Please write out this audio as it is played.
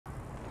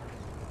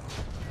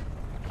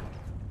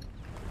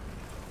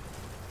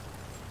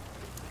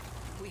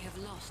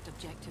have lost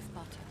objective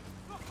butter.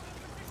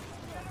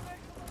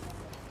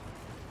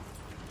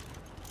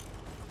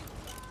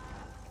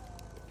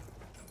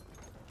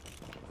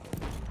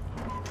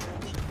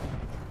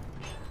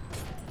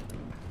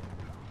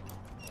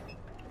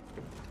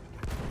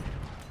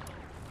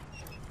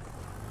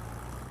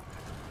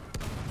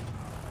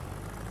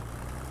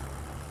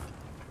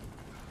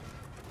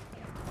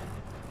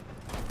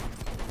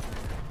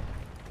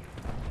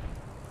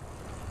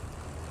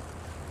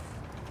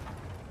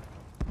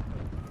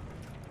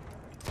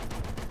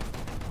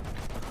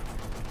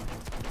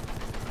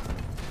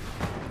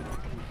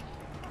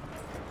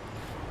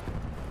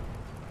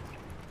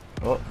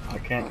 Oh, I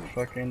can't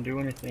fucking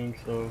do anything,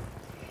 so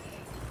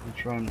I'm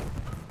trying to.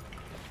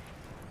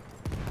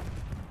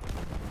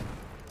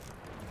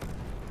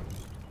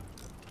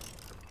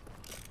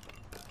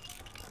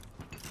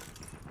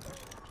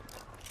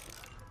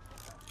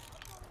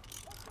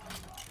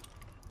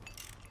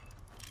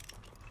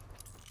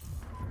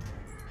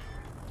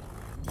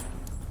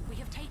 We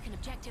have taken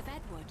objective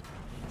Edward.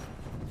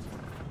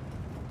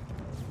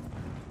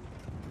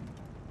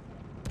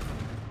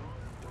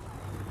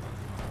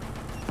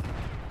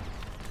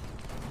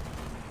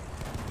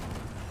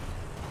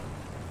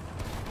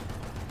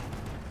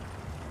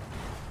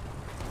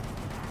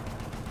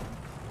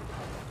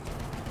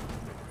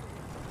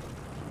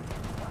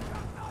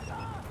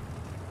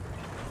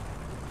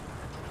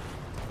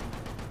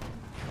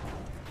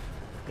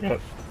 Yep.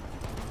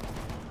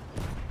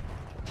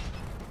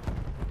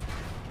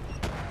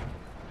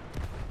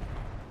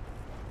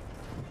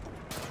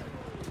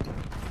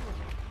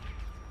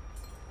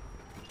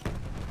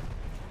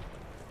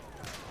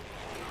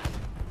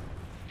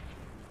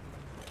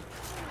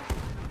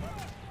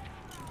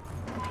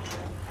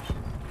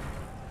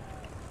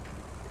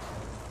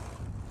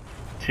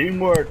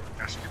 Teamwork.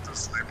 I should get those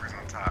snipers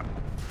on top.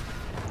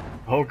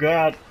 Oh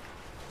god.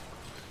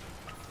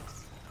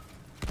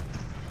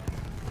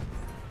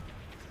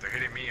 They're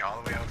hitting me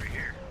all the way over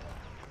here.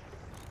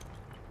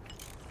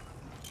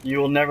 You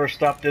will never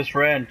stop this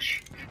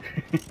wrench.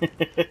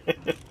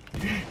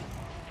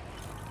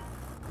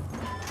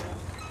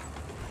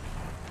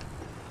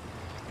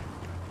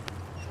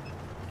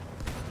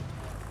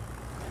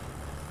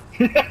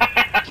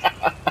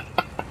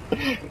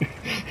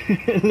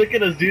 Look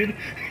at us, dude.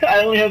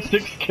 I only have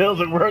 6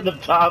 kills and we're at the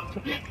top.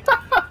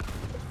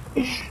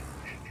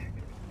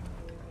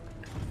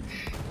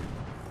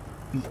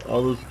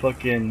 All those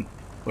fucking...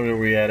 What are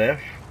we at,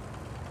 F?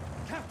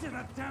 Capture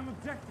that damn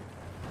objective!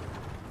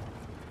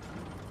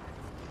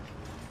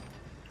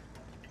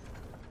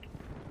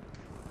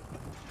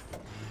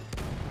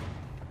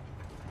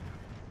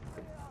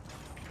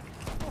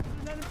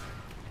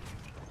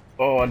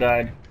 Oh, I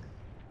died.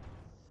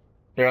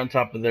 They're on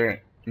top of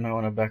there. You might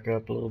want to back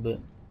up a little bit.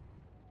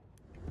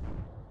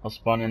 I'll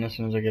spawn in as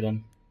soon as I get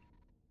in.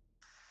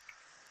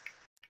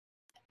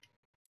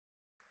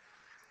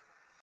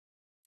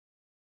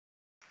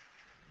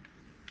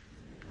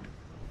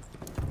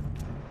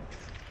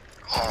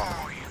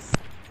 Oh, you.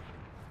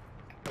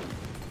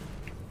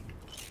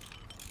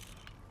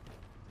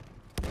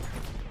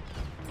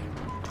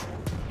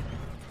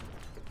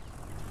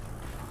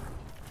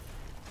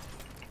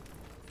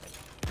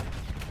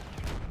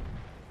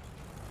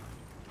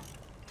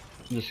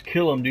 Just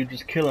kill him, dude.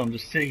 Just kill him.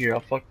 Just sit here.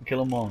 I'll fucking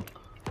kill them all.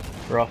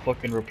 Or I'll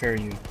fucking repair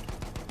you.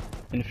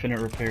 Infinite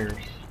repairs.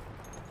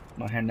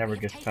 My hand never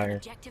gets tired.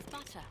 Objective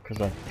butter.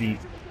 Because I beat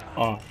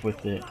off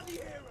with it.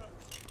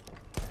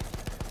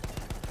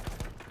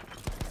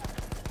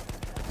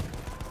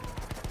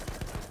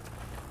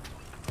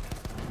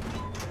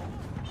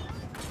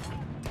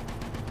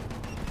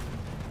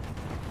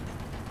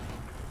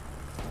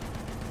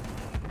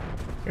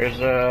 There's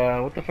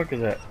what the fuck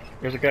is that?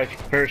 There's a guy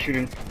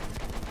parachuting.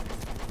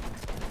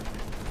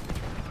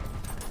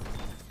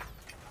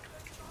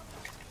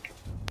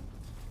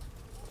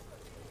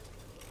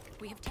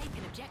 We have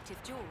taken objective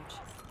George.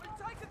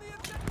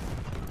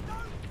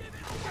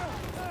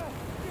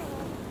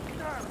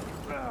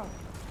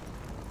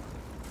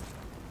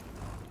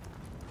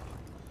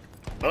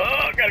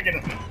 Oh, gotta get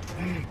him.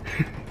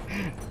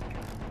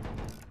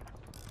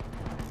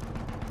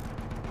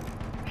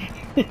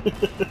 We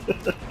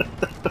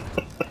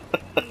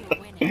are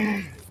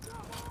winning.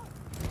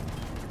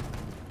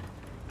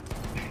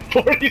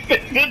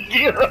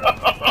 46-0.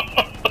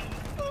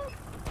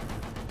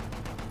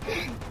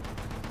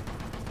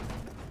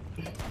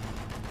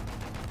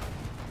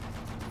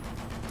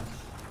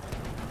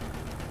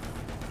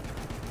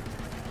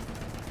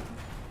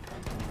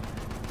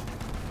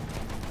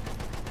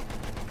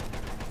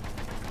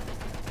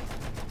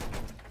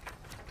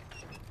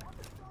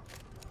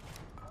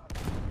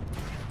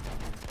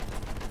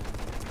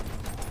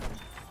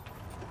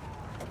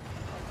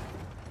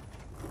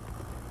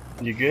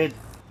 You good?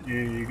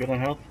 You good on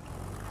health?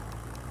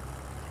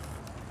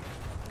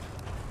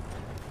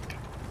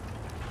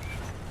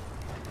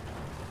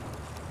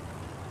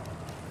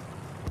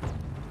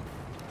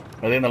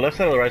 Are they on the left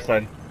side or the right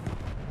side?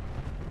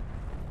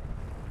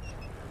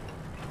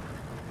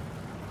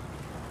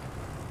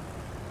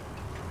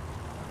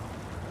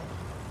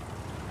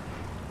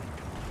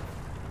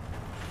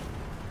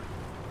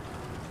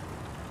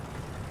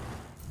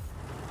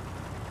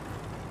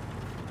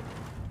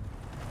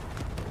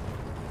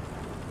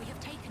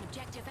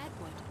 objective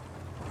Edward.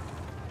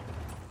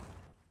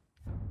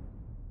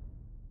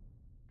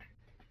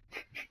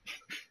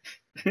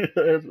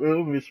 It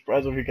would be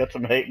surprised if we got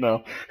some hate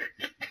now.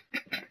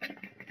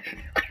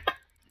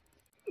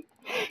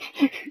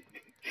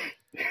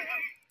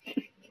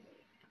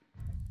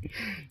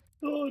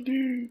 Oh,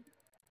 dude.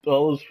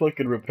 All those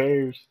fucking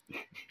repairs.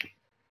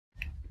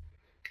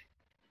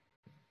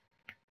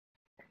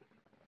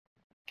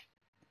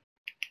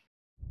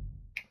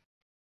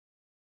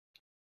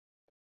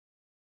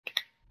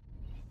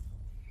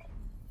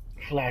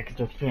 Flags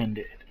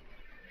defended.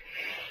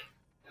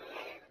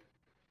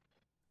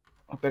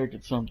 I better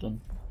get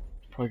something.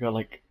 Probably got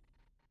like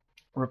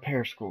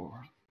repair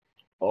score.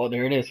 Oh,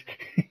 there it is.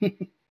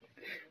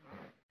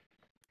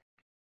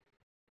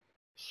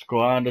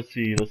 Squad, let's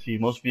see.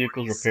 Most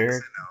vehicles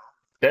repaired.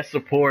 Best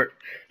support.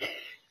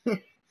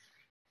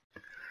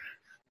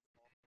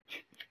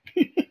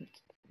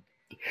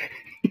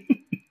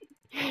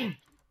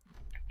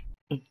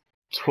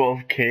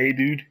 12K,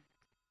 dude.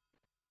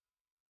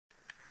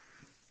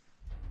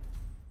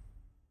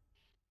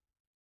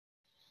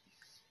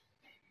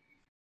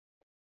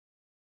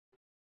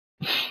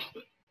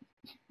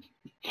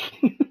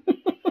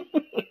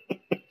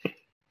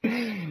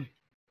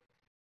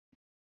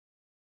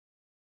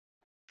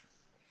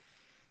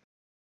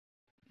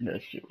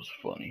 That shit was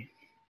funny.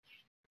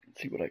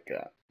 Let's see what I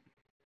got.